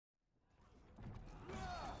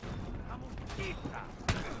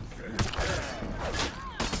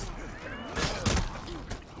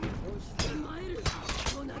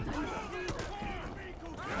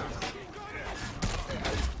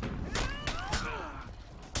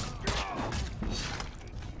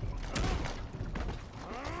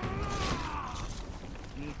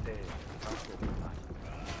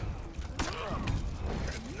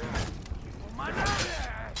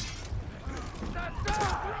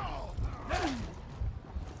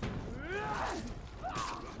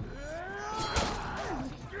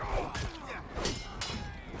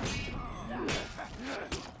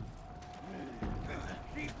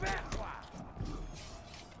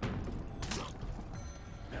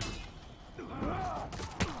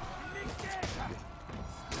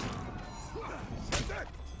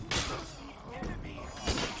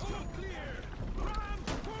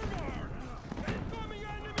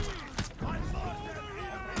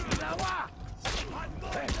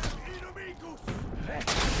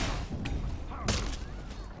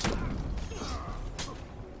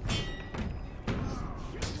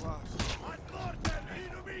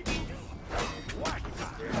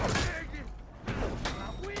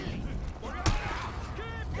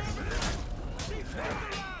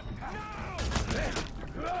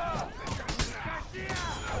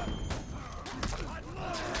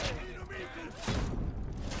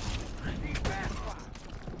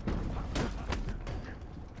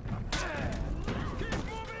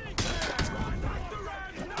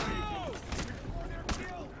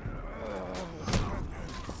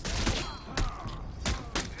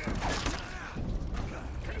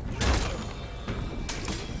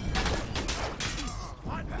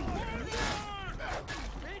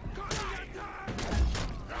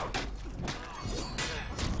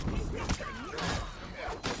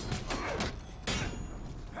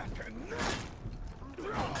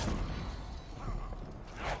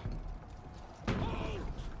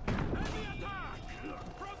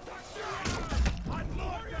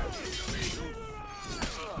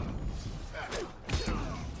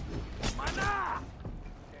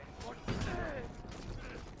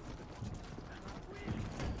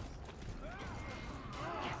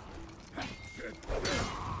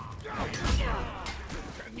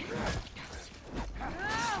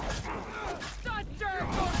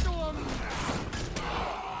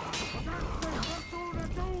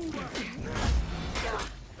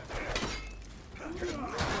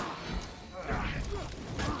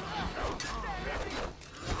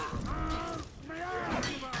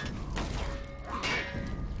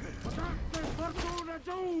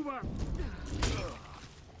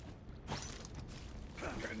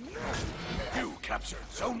You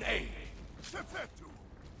captured Zone A.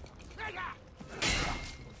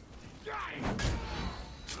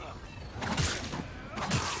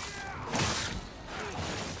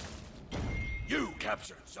 You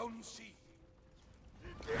captured Zone C.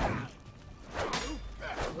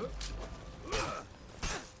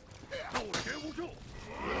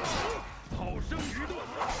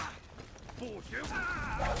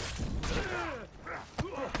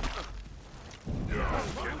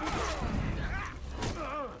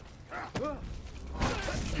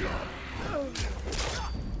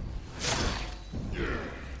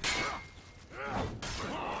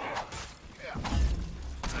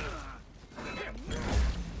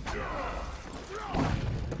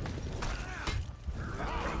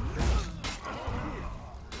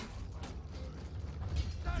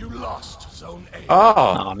 You lost Zone A.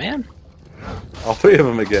 Oh man. All three of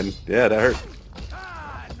them again. Yeah, that hurt.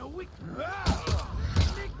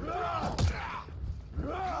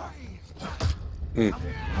 Mm.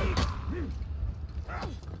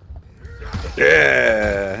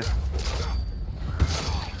 Yeah.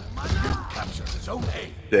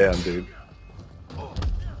 Damn, dude.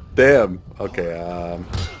 Damn. Okay.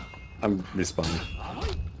 I'm respawning.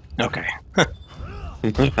 Okay.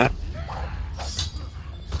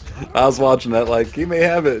 I was watching that like, he may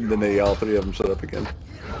have it, and then all three of them showed up again.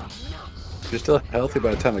 If you're still healthy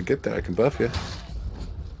by the time I get there, I can buff you.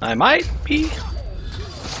 I might be.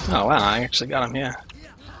 Oh wow, I actually got him, yeah.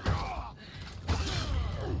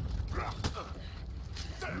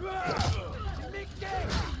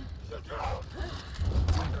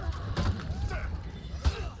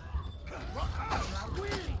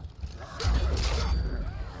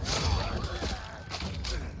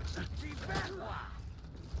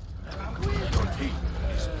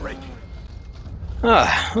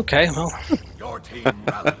 Okay, well. Your team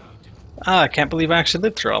rallied. I can't believe I actually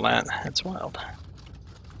lived through all that. That's wild.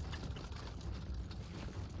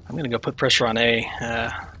 I'm gonna go put pressure on A.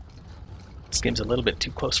 This game's a little bit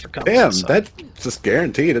too close for comfort. Damn, so. that's just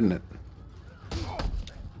guaranteed, isn't it?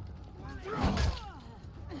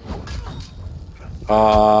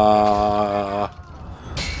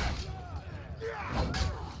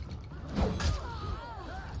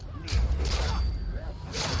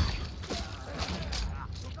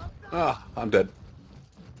 I'm dead.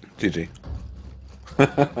 GG.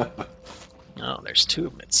 Oh, there's two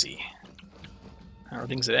of them at C. How are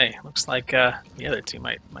things at A? Looks like the other two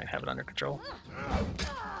might have it under control.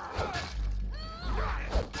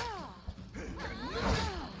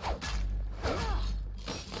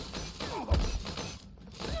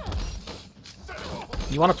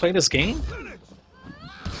 You want to play this game?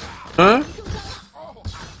 Huh?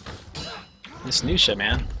 This new shit,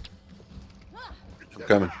 man. I'm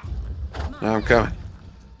coming. I'm coming.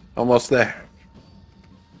 Almost there.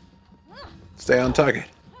 Stay on target.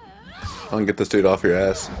 I'm gonna get this dude off your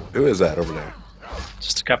ass. Who is that over there?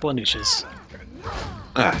 Just a couple of niches.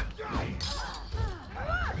 Ah.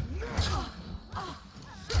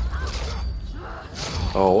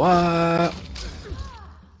 Oh, what?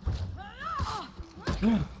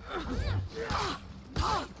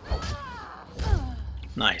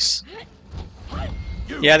 Nice.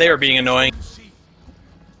 Yeah, they were being annoying.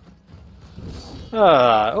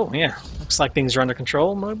 Oh, yeah. Looks like things are under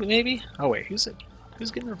control, maybe? Oh, wait, who's it?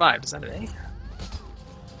 Who's getting revived? Is that an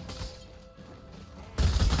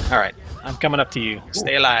A? Alright, I'm coming up to you.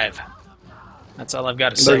 Stay alive. That's all I've got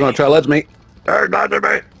to say. They're gonna try to ledge me. They're ledging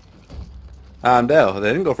me. No, they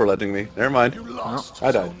didn't go for ledging me. Never mind. You lost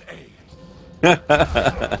I died. Zone A.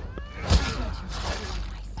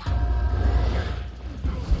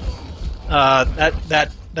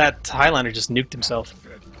 That Highlander just nuked himself.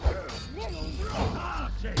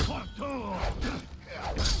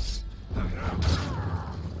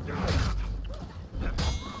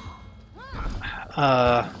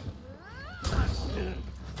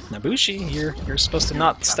 Nabushi, you're supposed to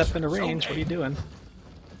not step into range. What are you doing?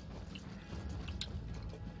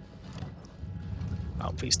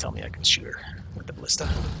 Oh, please tell me I can shoot her with the ballista.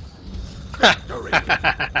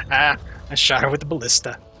 I shot her with the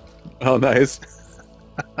ballista. Oh, nice.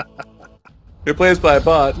 Replaced by a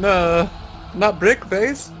bot. No, not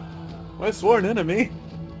Brickface. My sworn enemy.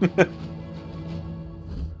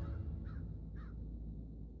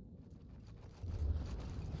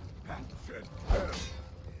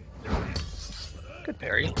 Good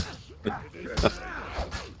parry.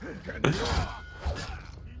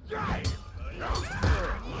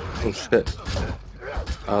 Oh shit.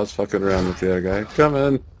 I was fucking around with the other guy.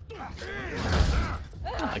 Coming.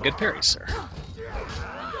 Ah, good parry, sir.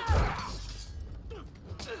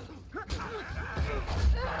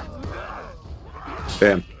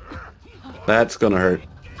 Damn. That's gonna hurt.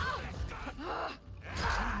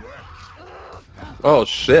 Oh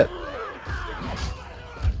shit.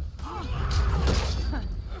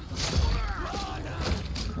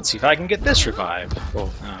 Let's see if I can get this revived.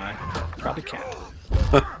 Oh, I probably can't.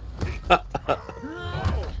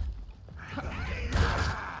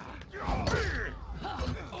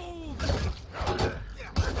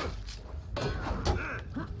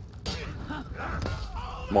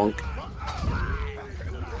 Monk.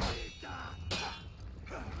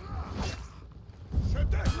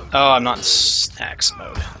 Oh, I'm not in axe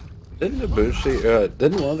mode. Didn't Nabushi,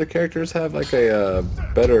 didn't one of the characters have like a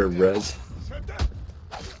better res?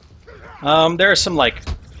 There are some like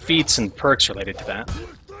feats and perks related to that.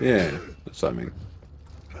 Yeah, that's what I mean.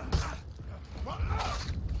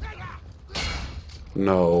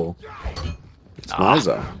 No. It's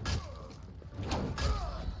Maza.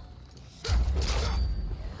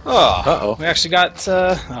 Oh, Uh-oh. we actually got.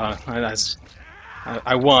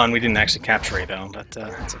 I won. We didn't actually capture it though, but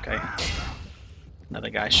that's okay. Another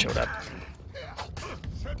guy showed up.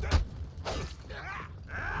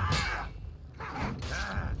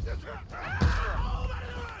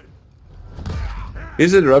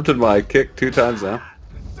 He's interrupted my kick 2 times now.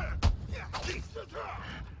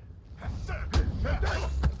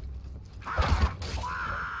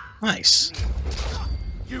 Nice.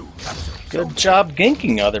 You captured Good job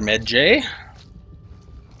ganking, other Medjay.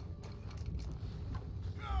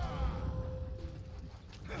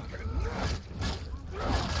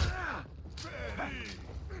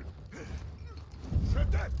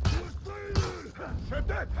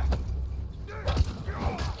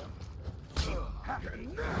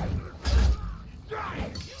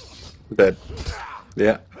 Dead.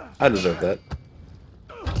 Yeah, I deserve that.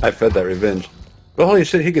 I fed that revenge. But holy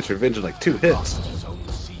shit, he gets revenge in like 2 hits. Zone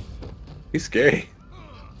C. He's scary.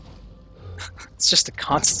 It's just a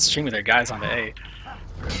constant stream of their guys on the A.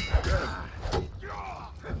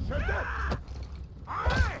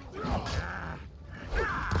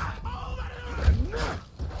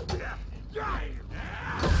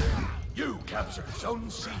 You captured captured Zone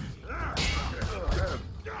C.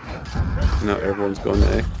 Now everyone's going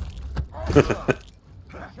to A.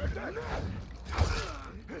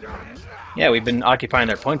 Yeah, we've been occupying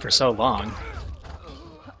their point for so long.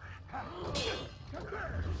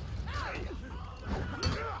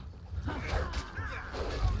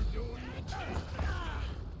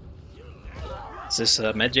 Is this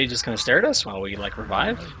Medjay just going to stare at us while we, like,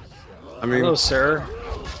 revive? I mean, Hello, sir.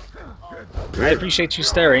 I appreciate you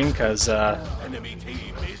staring, because, Enemy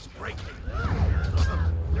team is breaking.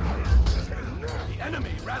 The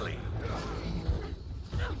enemy rally.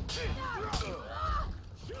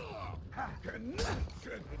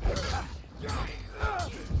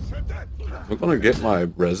 I'm gonna get my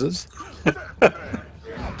reses.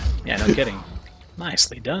 yeah, no kidding.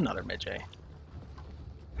 Nicely done, other Medjay.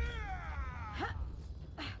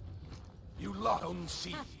 You lost Zone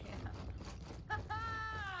C.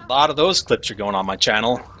 A lot of those clips are going on my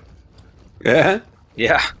channel. Yeah.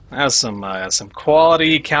 Yeah, that was some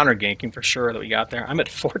quality counter ganking for sure that we got there. I'm at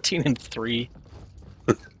 14-3.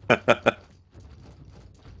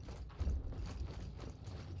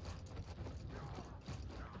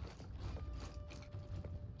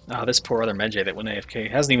 Oh, this poor other Medjay that went AFK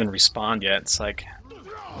hasn't even respawned yet. It's like,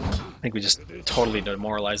 I think we just totally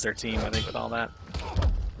demoralized their team, I think, with all that.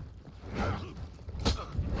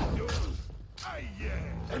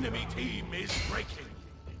 Enemy team is breaking.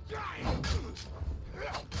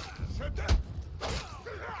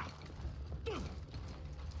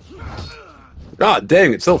 God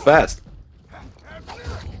dang, it's so fast.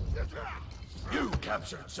 You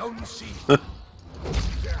captured Zone C.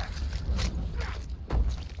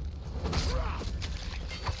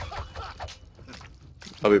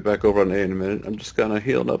 I'll be back over on A in a minute. I'm just gonna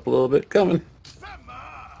heal up a little bit. Coming.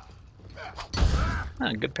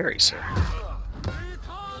 Ah, good parry, sir.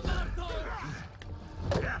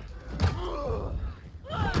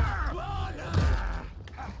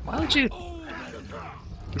 Why would you...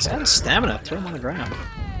 He's out of stamina. Throw him on the ground.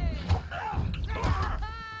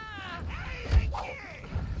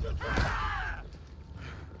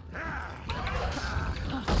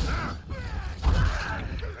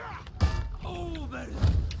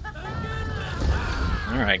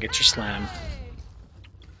 Alright, get your slam.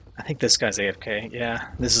 I think this guy's AFK. Yeah,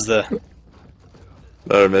 this is the...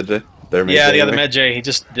 Other Medjay. Yeah, the other Medjay. He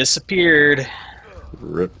just disappeared.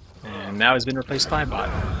 Rip. And now he's been replaced by a bot.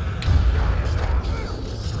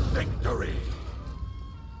 Victory.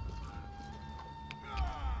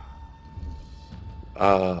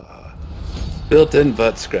 Built-in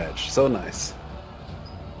butt scratch. So nice.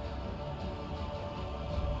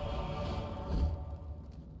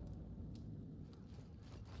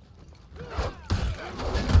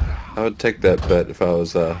 I would take that bet if I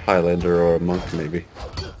was a Highlander or a monk, maybe.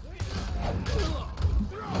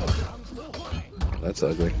 That's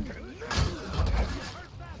ugly.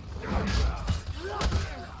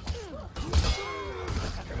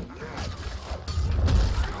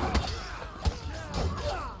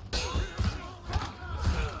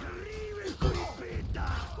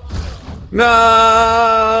 No!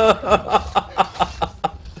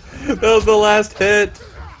 That was the last hit!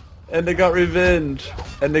 And they got revenge!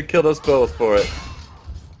 And they killed us both for it.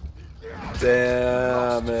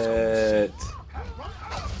 Damn it.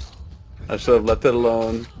 I should have left it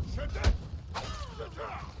alone.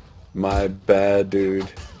 My bad, dude.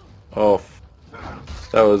 Oh,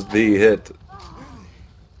 that was the hit.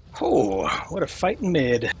 Oh, what a fight in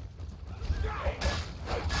mid.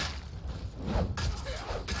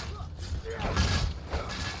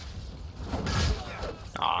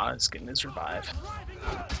 Aw, it's getting his revive.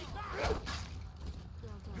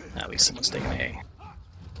 At least someone's taking A.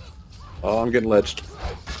 Oh, I'm getting ledged.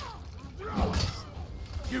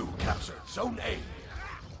 You captured Zone A.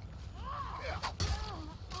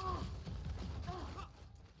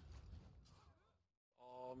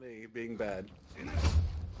 All me being bad.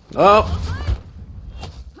 Oh!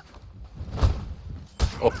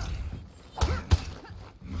 Oh.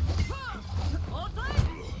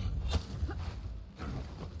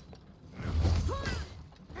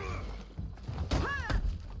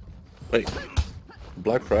 Wait.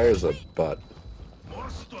 Black Friar's a bot.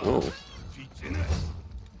 Oh.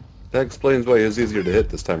 That explains why he was easier to hit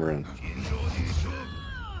this time around.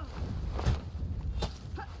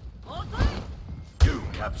 You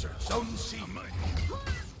captured Zone C.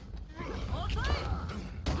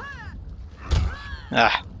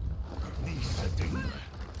 Ah.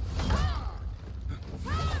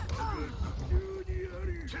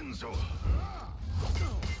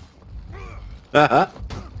 Haha.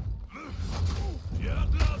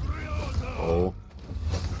 Oh.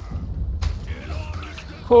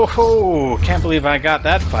 Ho ho! Can't believe I got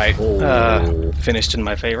that fight Oh. finished in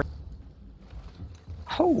my favor.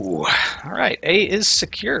 Oh, all right. A is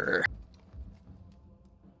secure.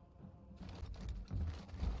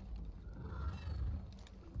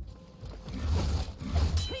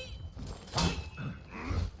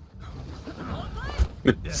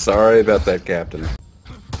 Sorry about that, Captain.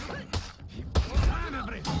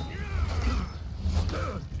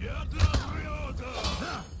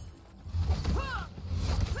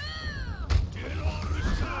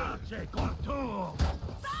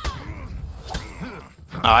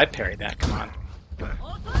 Oh, I parried that. Come on.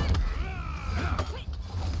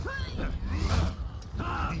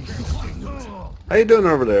 How you doing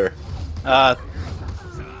over there? I'm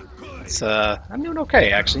doing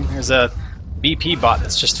okay actually. There's a BP bot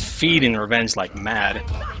that's just feeding revenge like mad,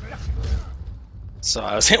 so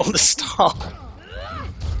I was able to stall.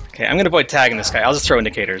 Okay, I'm gonna avoid tagging this guy. I'll just throw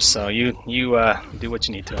indicators. So you do what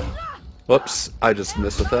you need to. Whoops, I just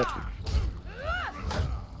missed with that.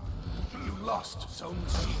 You lost Zone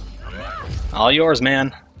C. All yours,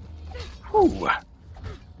 man. Whew.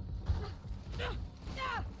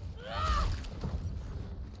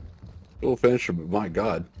 Cool finisher, but my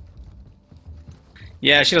god.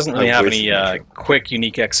 Yeah, she doesn't really I'm have any wasting quick,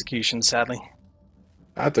 unique execution, sadly.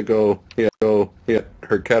 I have to go hit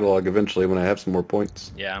her catalog eventually when I have some more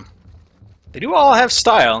points. Yeah. They do all have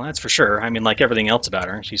style, that's for sure. I mean, like everything else about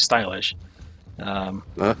her, she's stylish. No,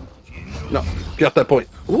 get off that point.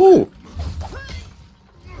 Ooh!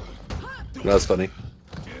 That was funny.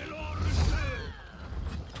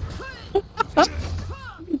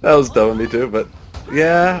 That was dumb of me too, but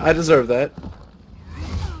yeah, I deserve that.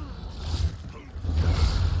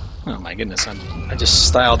 Oh my goodness, I just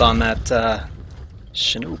styled on that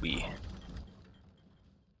Shinobi.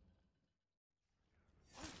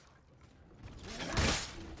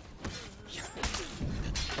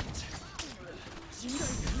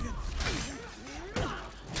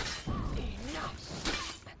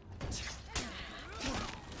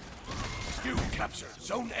 You captured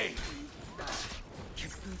Zone A.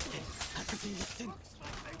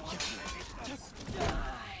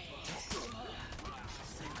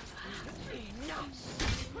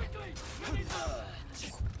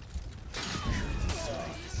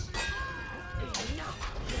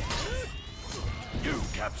 You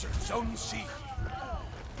captured Zone C.